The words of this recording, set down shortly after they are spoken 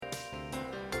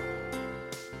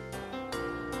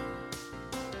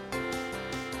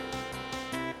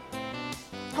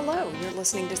You're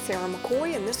listening to Sarah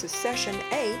McCoy, and this is Session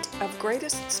 8 of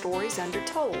Greatest Stories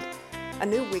Undertold, a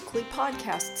new weekly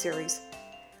podcast series.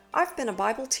 I've been a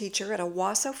Bible teacher at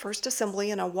Owasso First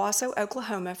Assembly in Owasso,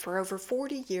 Oklahoma for over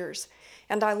 40 years,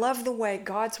 and I love the way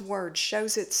God's Word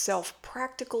shows itself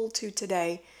practical to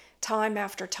today, time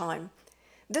after time.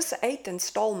 This 8th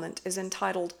installment is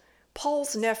entitled,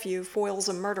 Paul's Nephew Foils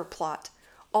a Murder Plot.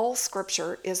 All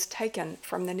scripture is taken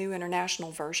from the New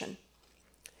International Version.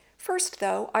 First,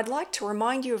 though, I'd like to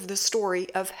remind you of the story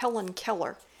of Helen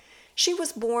Keller. She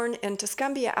was born in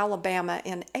Tuscumbia, Alabama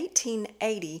in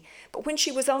 1880, but when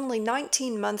she was only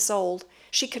 19 months old,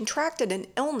 she contracted an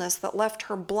illness that left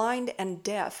her blind and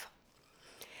deaf.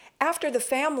 After the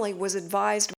family was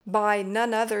advised by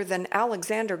none other than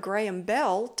Alexander Graham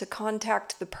Bell to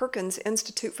contact the Perkins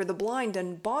Institute for the Blind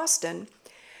in Boston,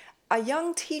 a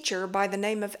young teacher by the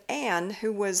name of Anne,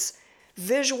 who was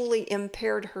visually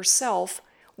impaired herself,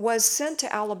 was sent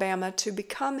to Alabama to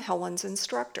become Helen's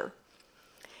instructor.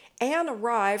 Anne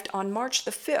arrived on March the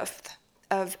 5th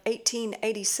of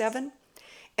 1887,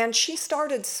 and she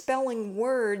started spelling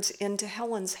words into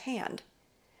Helen's hand.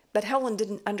 But Helen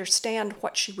didn't understand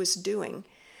what she was doing.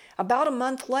 About a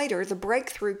month later, the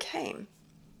breakthrough came.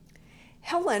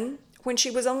 Helen, when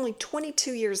she was only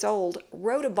 22 years old,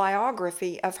 wrote a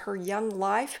biography of her young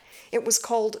life. It was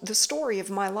called The Story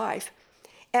of My Life.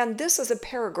 And this is a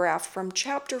paragraph from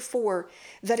chapter 4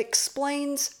 that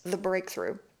explains the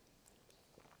breakthrough.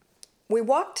 We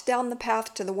walked down the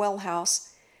path to the well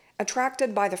house,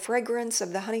 attracted by the fragrance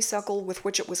of the honeysuckle with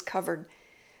which it was covered.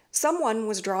 Someone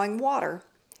was drawing water,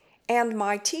 and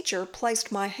my teacher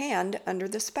placed my hand under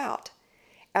the spout.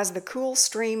 As the cool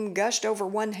stream gushed over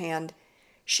one hand,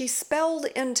 she spelled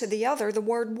into the other the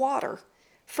word water,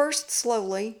 first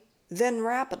slowly, then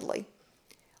rapidly.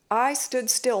 I stood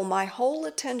still, my whole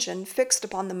attention fixed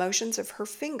upon the motions of her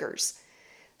fingers.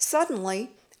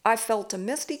 Suddenly, I felt a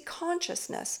misty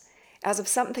consciousness, as of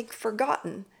something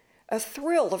forgotten, a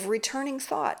thrill of returning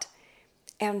thought,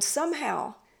 and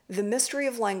somehow the mystery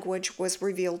of language was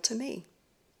revealed to me.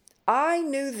 I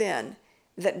knew then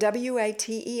that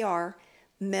water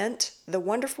meant the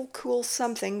wonderful cool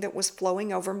something that was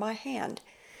flowing over my hand.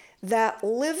 That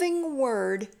living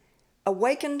word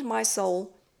awakened my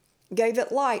soul, gave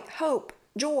it light, hope,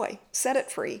 joy, set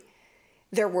it free.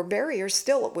 There were barriers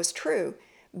still, it was true,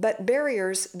 but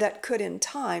barriers that could in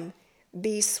time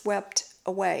be swept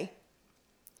away.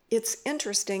 It's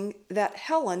interesting that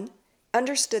Helen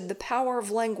understood the power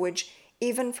of language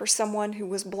even for someone who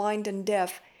was blind and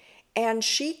deaf, and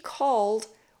she called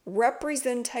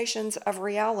representations of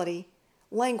reality,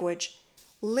 language,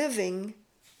 living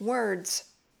words.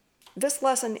 This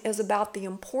lesson is about the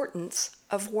importance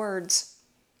of words.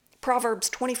 Proverbs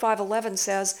 25:11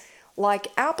 says, like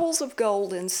apples of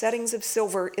gold in settings of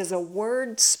silver is a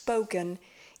word spoken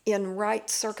in right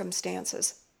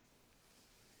circumstances.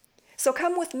 So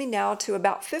come with me now to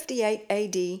about 58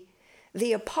 AD.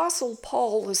 The Apostle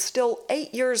Paul is still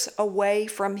 8 years away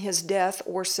from his death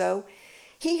or so.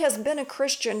 He has been a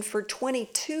Christian for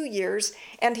 22 years,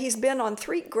 and he's been on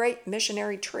 3 great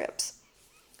missionary trips.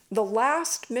 The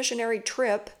last missionary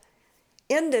trip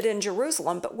ended in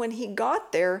Jerusalem, but when he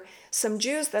got there, some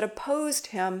Jews that opposed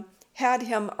him had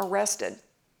him arrested.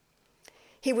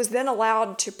 He was then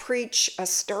allowed to preach a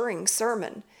stirring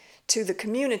sermon to the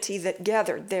community that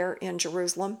gathered there in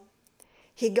Jerusalem.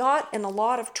 He got in a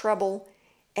lot of trouble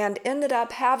and ended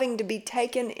up having to be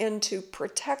taken into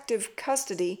protective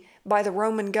custody by the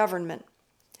Roman government.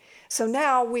 So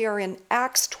now we are in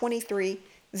Acts 23,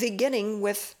 beginning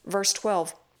with verse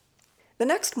 12. The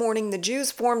next morning, the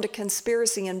Jews formed a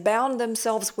conspiracy and bound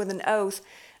themselves with an oath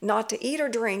not to eat or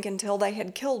drink until they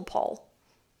had killed Paul.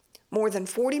 More than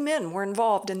 40 men were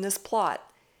involved in this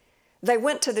plot. They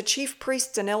went to the chief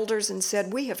priests and elders and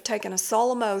said, "We have taken a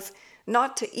solemn oath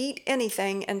not to eat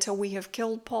anything until we have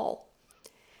killed Paul.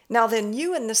 Now then,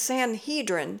 you and the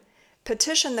Sanhedrin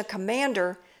petition the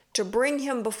commander to bring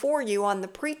him before you on the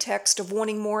pretext of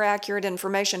wanting more accurate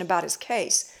information about his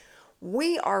case.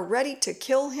 We are ready to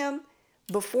kill him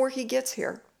before he gets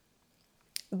here."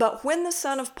 But when the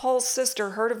son of Paul's sister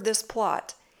heard of this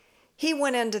plot, he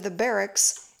went into the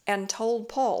barracks and told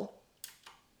Paul.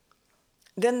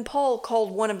 Then Paul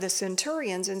called one of the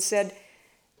centurions and said,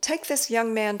 "Take this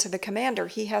young man to the commander.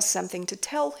 He has something to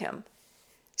tell him."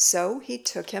 So he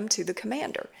took him to the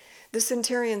commander. The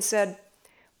centurion said,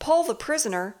 "Paul the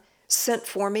prisoner sent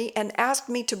for me and asked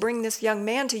me to bring this young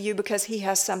man to you because he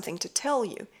has something to tell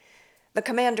you." The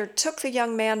commander took the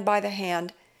young man by the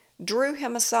hand, drew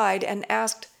him aside, and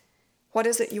asked, "What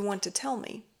is it you want to tell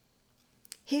me?"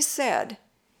 He said,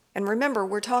 and remember,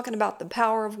 we're talking about the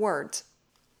power of words,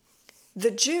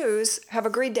 The Jews have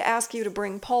agreed to ask you to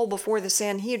bring Paul before the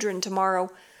Sanhedrin tomorrow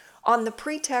on the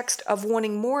pretext of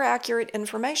wanting more accurate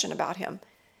information about him.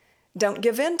 Don't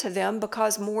give in to them,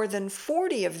 because more than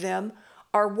 40 of them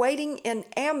are waiting in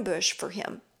ambush for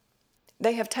him.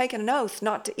 They have taken an oath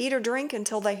not to eat or drink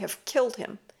until they have killed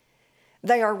him.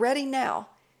 They are ready now,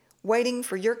 waiting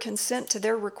for your consent to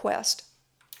their request."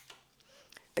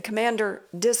 The commander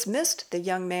dismissed the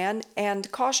young man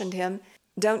and cautioned him,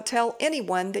 "Don't tell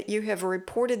anyone that you have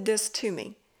reported this to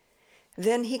me."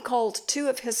 Then he called 2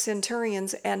 of his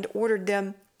centurions and ordered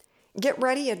them, "Get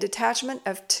ready a detachment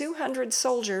of 200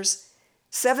 soldiers,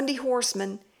 70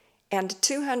 horsemen, and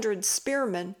 200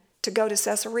 spearmen to go to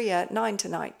Caesarea at 9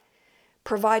 tonight.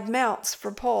 Provide mounts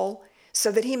for Paul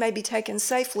so that he may be taken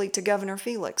safely to Governor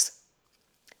Felix."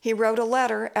 He wrote a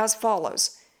letter as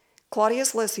follows: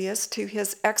 "Claudius Lysias, to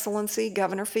His Excellency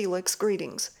Governor Felix,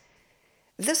 greetings.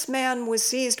 This man was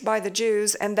seized by the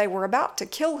Jews, and they were about to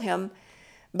kill him,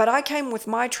 but I came with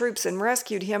my troops and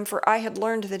rescued him, for I had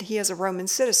learned that he is a Roman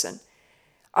citizen.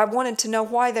 I wanted to know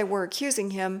why they were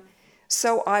accusing him,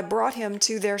 so I brought him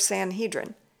to their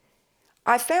Sanhedrin.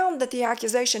 I found that the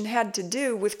accusation had to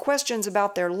do with questions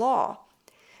about their law,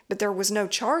 but there was no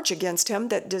charge against him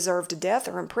that deserved death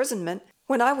or imprisonment.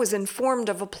 When I was informed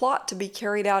of a plot to be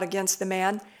carried out against the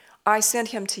man, I sent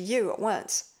him to you at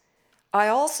once. I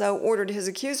also ordered his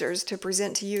accusers to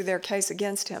present to you their case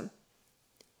against him."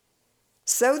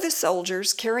 So the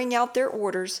soldiers, carrying out their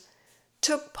orders,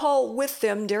 took Paul with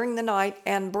them during the night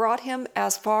and brought him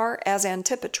as far as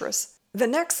Antipatris. The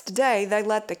next day they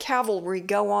let the cavalry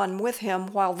go on with him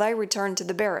while they returned to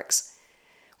the barracks.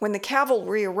 When the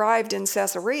cavalry arrived in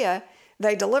Caesarea,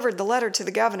 they delivered the letter to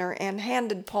the governor and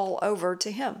handed Paul over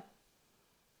to him.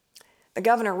 The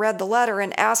governor read the letter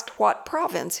and asked what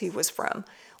province he was from.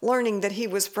 Learning that he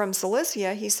was from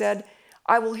Cilicia, he said,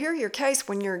 "I will hear your case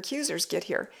when your accusers get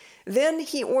here." Then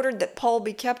he ordered that Paul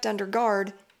be kept under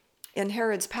guard in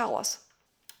Herod's palace.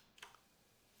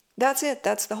 That's it.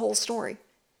 That's the whole story.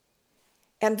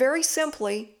 And very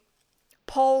simply,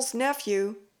 Paul's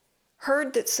nephew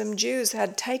heard that some Jews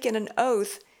had taken an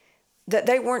oath that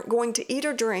they weren't going to eat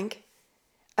or drink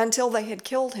until they had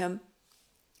killed him,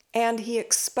 and he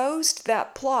exposed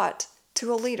that plot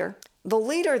to a leader. The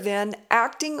leader then,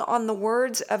 acting on the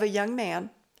words of a young man,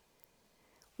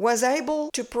 was able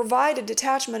to provide a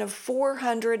detachment of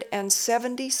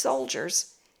 470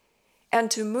 soldiers and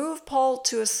to move Paul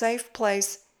to a safe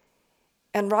place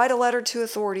and write a letter to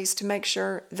authorities to make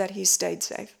sure that he stayed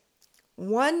safe.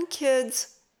 One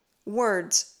kid's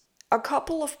words, a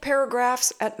couple of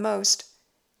paragraphs at most,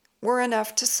 were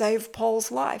enough to save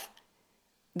Paul's life.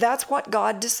 That's what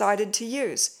God decided to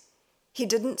use. He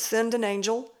didn't send an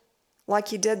angel like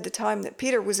he did the time that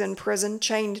Peter was in prison,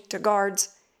 chained to guards.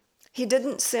 He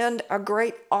didn't send a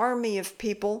great army of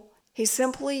people. He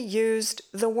simply used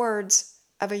the words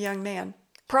of a young man.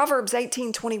 Proverbs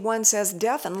 18:21 says,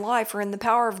 "Death and life are in the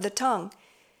power of the tongue,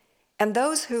 and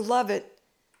those who love it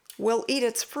will eat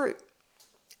its fruit."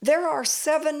 There are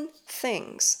 7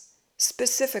 things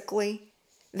specifically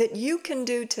that you can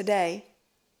do today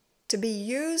to be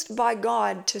used by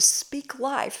God to speak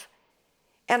life,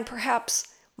 and perhaps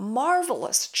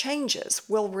marvelous changes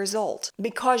will result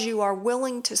because you are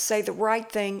willing to say the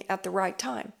right thing at the right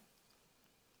time.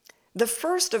 The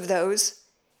first of those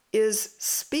is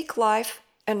speak life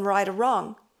and right a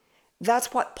wrong.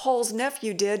 That's what Paul's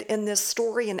nephew did in this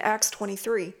story in Acts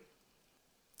 23.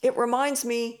 It reminds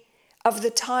me of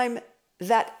the time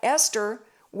that Esther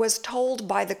was told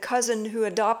by the cousin who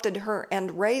adopted her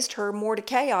and raised her,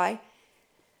 Mordecai,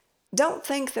 "Don't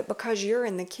think that because you're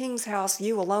in the king's house,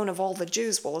 you alone of all the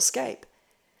Jews will escape.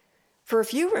 For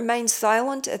if you remain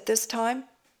silent at this time,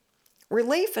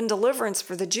 relief and deliverance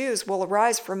for the Jews will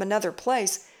arise from another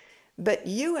place, but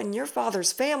you and your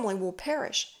father's family will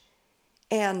perish.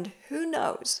 And who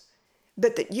knows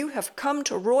but that you have come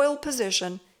to royal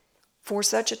position for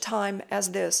such a time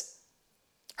as this?"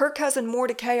 Her cousin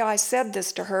Mordecai said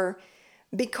this to her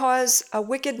because a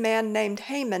wicked man named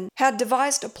Haman had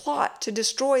devised a plot to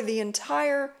destroy the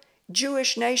entire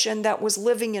Jewish nation that was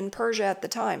living in Persia at the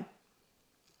time.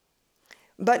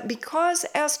 But because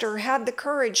Esther had the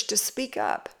courage to speak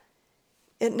up,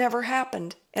 it never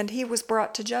happened, and he was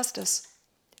brought to justice.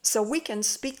 So we can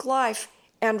speak life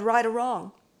and right a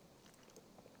wrong.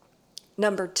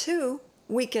 Number 2,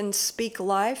 we can speak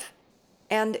life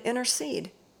and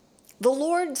intercede. The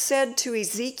Lord said to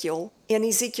Ezekiel in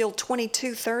Ezekiel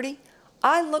 22:30,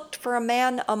 "I looked for a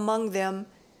man among them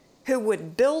who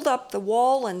would build up the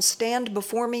wall and stand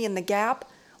before me in the gap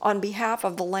on behalf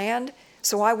of the land,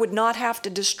 so I would not have to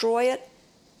destroy it,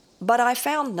 but I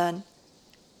found none."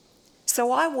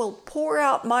 So I will pour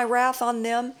out my wrath on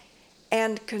them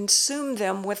and consume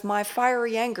them with my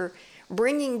fiery anger,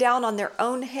 bringing down on their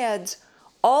own heads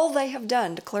all they have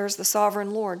done, declares the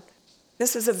sovereign Lord.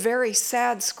 This is a very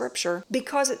sad scripture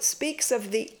because it speaks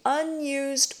of the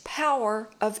unused power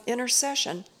of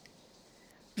intercession.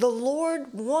 The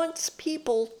Lord wants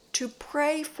people to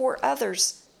pray for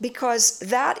others because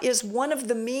that is one of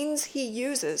the means He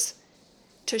uses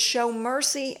to show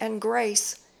mercy and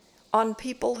grace on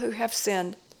people who have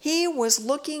sinned. He was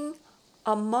looking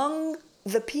among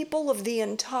the people of the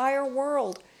entire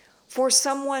world for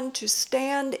someone to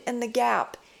stand in the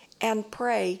gap and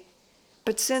pray.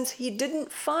 But since He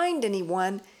didn't find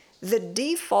anyone, the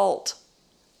default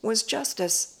was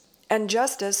justice. And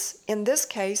justice, in this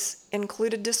case,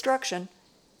 included destruction.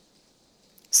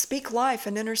 Speak life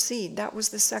and intercede. That was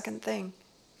the second thing.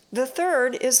 The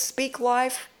third is speak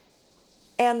life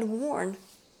and warn.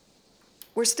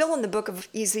 We're still in the book of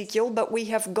Ezekiel, but we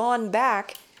have gone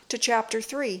back to chapter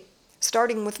 3,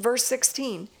 starting with verse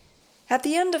 16. At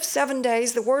the end of 7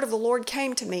 days, the word of the Lord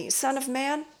came to me, Son of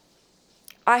man,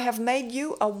 I have made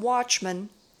you a watchman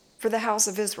for the house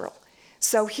of Israel.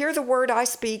 So hear the word I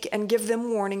speak and give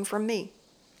them warning from me.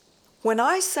 When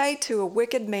I say to a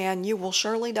wicked man, you will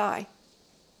surely die,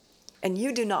 and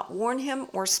you do not warn him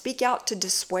or speak out to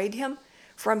dissuade him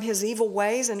from his evil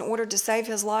ways in order to save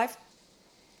his life,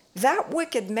 that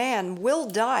wicked man will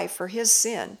die for his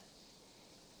sin,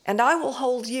 and I will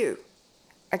hold you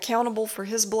accountable for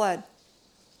his blood.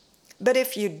 But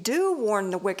if you do warn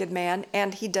the wicked man,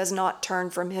 and he does not turn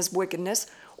from his wickedness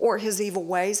or his evil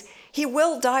ways, he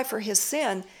will die for his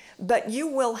sin, but you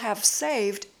will have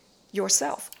saved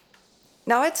yourself.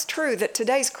 Now, it's true that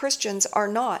today's Christians are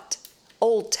not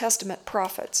Old Testament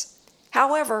prophets.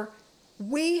 However,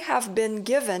 we have been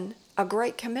given a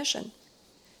great commission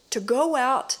to go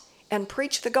out and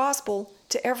preach the gospel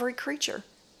to every creature.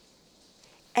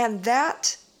 And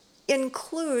that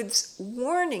includes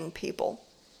warning people,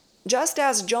 just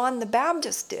as John the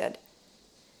Baptist did,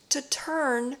 to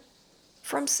turn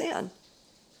from sin.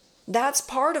 That's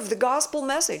part of the gospel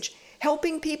message,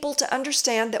 helping people to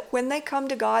understand that when they come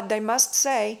to God, they must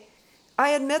say, I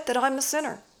admit that I'm a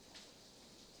sinner.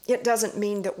 It doesn't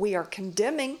mean that we are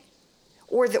condemning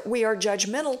or that we are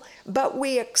judgmental, but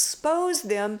we expose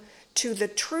them to the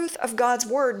truth of God's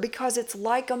word because it's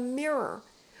like a mirror.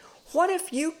 What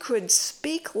if you could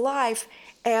speak life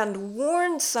and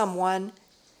warn someone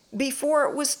before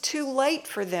it was too late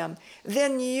for them?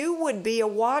 Then you would be a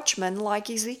watchman like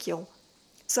Ezekiel.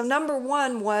 So number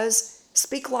 1 was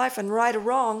speak life and right a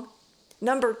wrong.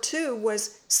 Number 2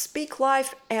 was speak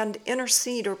life and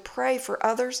intercede or pray for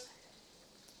others.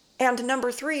 And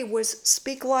number 3 was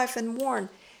speak life and warn.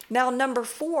 Now number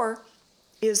 4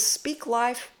 is speak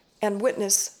life and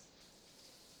witness,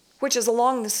 which is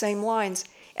along the same lines.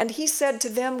 And he said to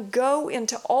them, go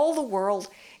into all the world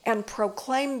and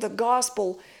proclaim the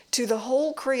gospel to the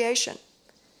whole creation.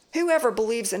 Whoever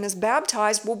believes and is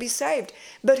baptized will be saved,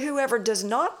 but whoever does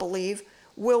not believe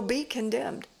will be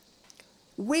condemned.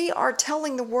 We are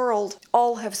telling the world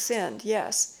all have sinned,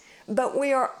 yes, but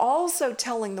we are also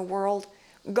telling the world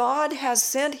God has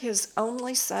sent His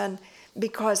only Son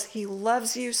because He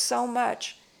loves you so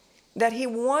much that He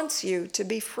wants you to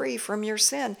be free from your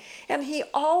sin. And He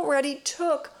already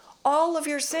took all of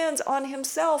your sins on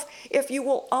Himself if you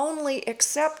will only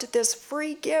accept this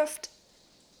free gift.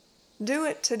 Do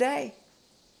it today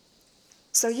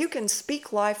so you can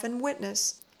speak life and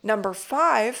witness. Number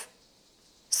 5,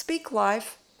 speak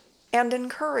life and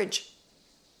encourage.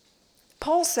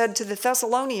 Paul said to the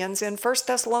Thessalonians in 1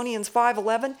 Thessalonians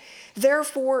 5:11,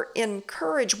 therefore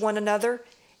encourage one another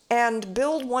and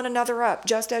build one another up,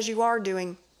 just as you are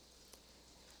doing.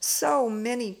 So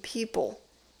many people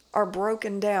are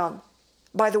broken down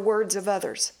by the words of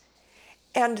others,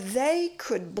 and they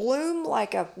could bloom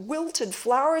like a wilted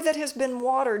flower that has been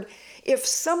watered if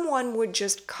someone would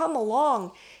just come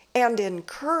along and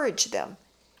encourage them.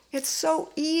 It's so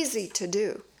easy to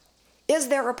do. Is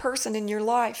there a person in your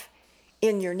life,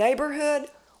 in your neighborhood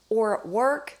or at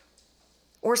work,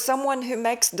 or someone who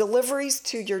makes deliveries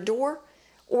to your door,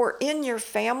 or in your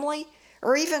family,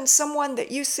 or even someone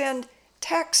that you send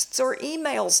texts or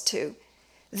emails to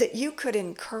that you could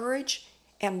encourage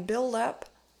and build up?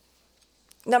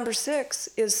 Number 6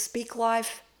 is speak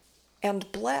life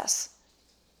and bless.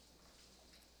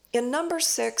 In number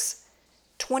 6,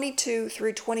 22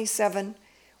 through 27,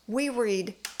 we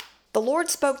read, the Lord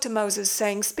spoke to Moses,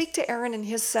 saying, speak to Aaron and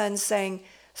his sons, saying,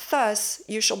 thus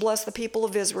you shall bless the people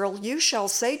of Israel. You shall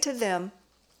say to them,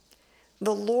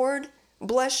 the Lord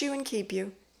bless you and keep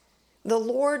you. The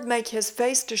Lord make His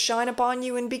face to shine upon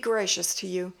you and be gracious to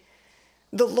you.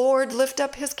 The Lord lift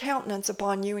up his countenance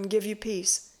upon you and give you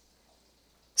peace.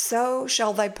 So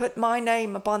shall they put my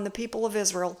name upon the people of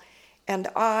Israel, and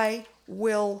I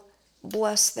will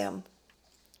bless them.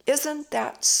 Isn't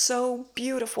that so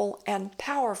beautiful and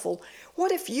powerful?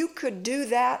 What if you could do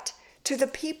that to the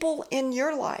people in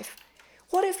your life?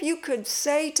 What if you could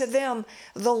say to them,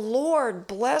 the Lord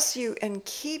bless you and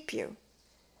keep you.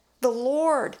 The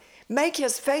Lord make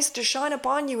his face to shine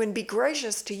upon you and be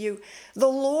gracious to you. The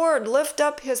Lord lift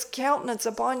up his countenance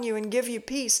upon you and give you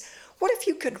peace. What if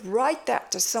you could write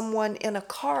that to someone in a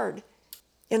card?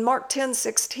 In Mark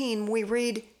 10:16, we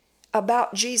read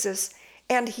about Jesus,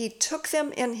 and he took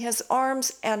them in his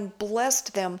arms and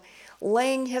blessed them,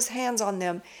 laying his hands on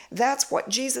them. That's what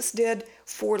Jesus did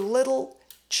for little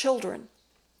children.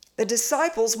 The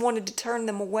disciples wanted to turn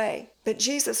them away, but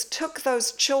Jesus took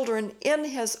those children in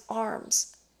his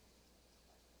arms.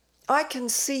 I can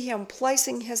see him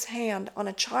placing his hand on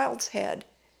a child's head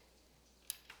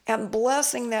and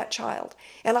blessing that child.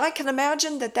 And I can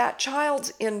imagine that that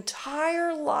child's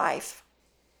entire life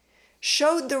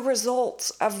showed the results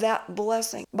of that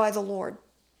blessing by the Lord.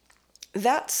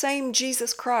 That same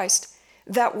Jesus Christ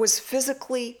that was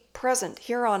physically present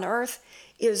here on earth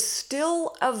is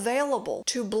still available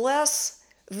to bless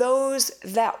those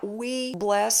that we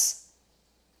bless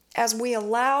as we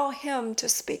allow him to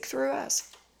speak through us.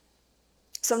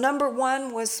 So number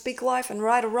 1 was speak life and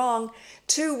right or wrong.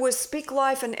 2 was speak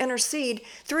life and intercede.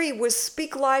 3 was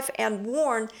speak life and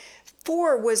warn.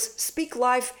 4 was speak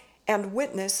life and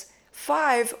witness.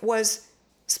 5 was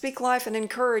speak life and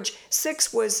encourage.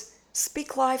 6 was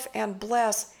speak life and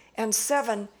bless. And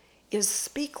 7 is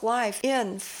speak life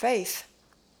in faith.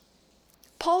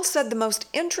 Paul said the most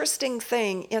interesting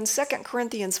thing in 2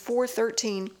 Corinthians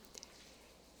 4:13.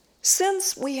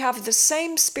 Since we have the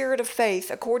same spirit of faith,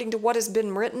 according to what has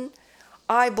been written,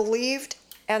 I believed,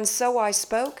 and so I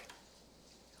spoke.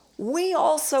 We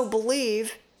also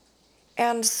believe,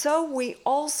 and so we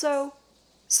also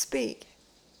speak.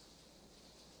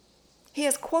 He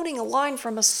is quoting a line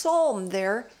from a psalm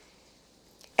there,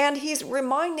 and he's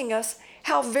reminding us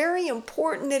how very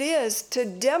important it is to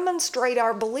demonstrate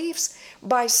our beliefs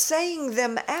by saying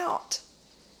them out.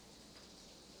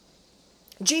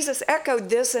 Jesus echoed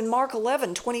this in Mark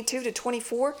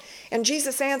 11:22-24, and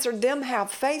Jesus answered them,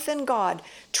 have faith in God.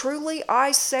 Truly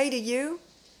I say to you,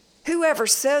 whoever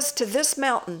says to this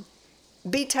mountain,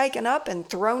 be taken up and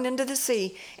thrown into the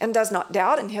sea, and does not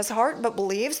doubt in his heart, but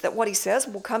believes that what he says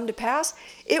will come to pass,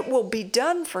 it will be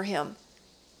done for him.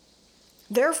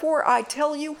 Therefore, I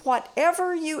tell you,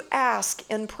 whatever you ask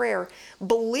in prayer,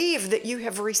 believe that you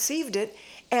have received it,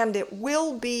 and it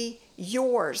will be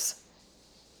yours.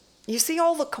 You see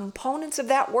all the components of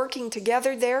that working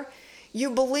together there?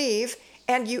 You believe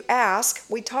and you ask.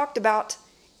 We talked about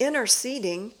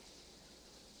interceding.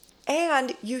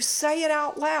 And you say it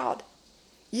out loud.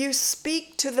 You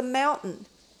speak to the mountain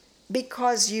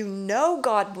because you know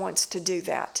God wants to do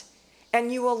that.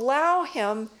 And you allow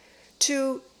him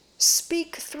to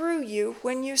speak through you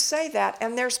when you say that,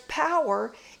 and there's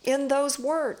power in those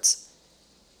words.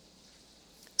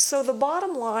 So the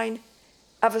bottom line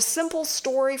of a simple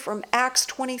story from Acts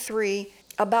 23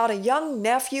 about a young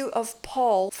nephew of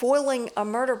Paul foiling a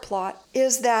murder plot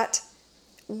is that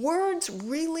words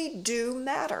really do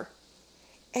matter.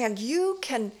 And you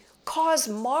can cause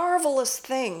marvelous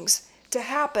things to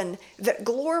happen that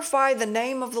glorify the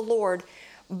name of the Lord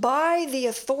by the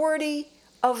authority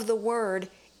of the word,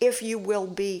 if you will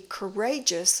be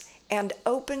courageous and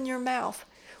open your mouth.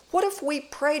 What if we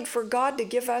prayed for God to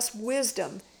give us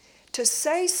wisdom to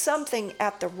say something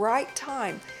at the right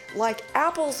time, like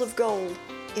apples of gold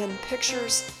in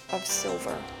pictures of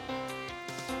silver?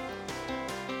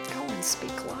 Go and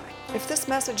speak life. If this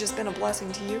message has been a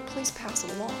blessing to you, please pass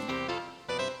it along.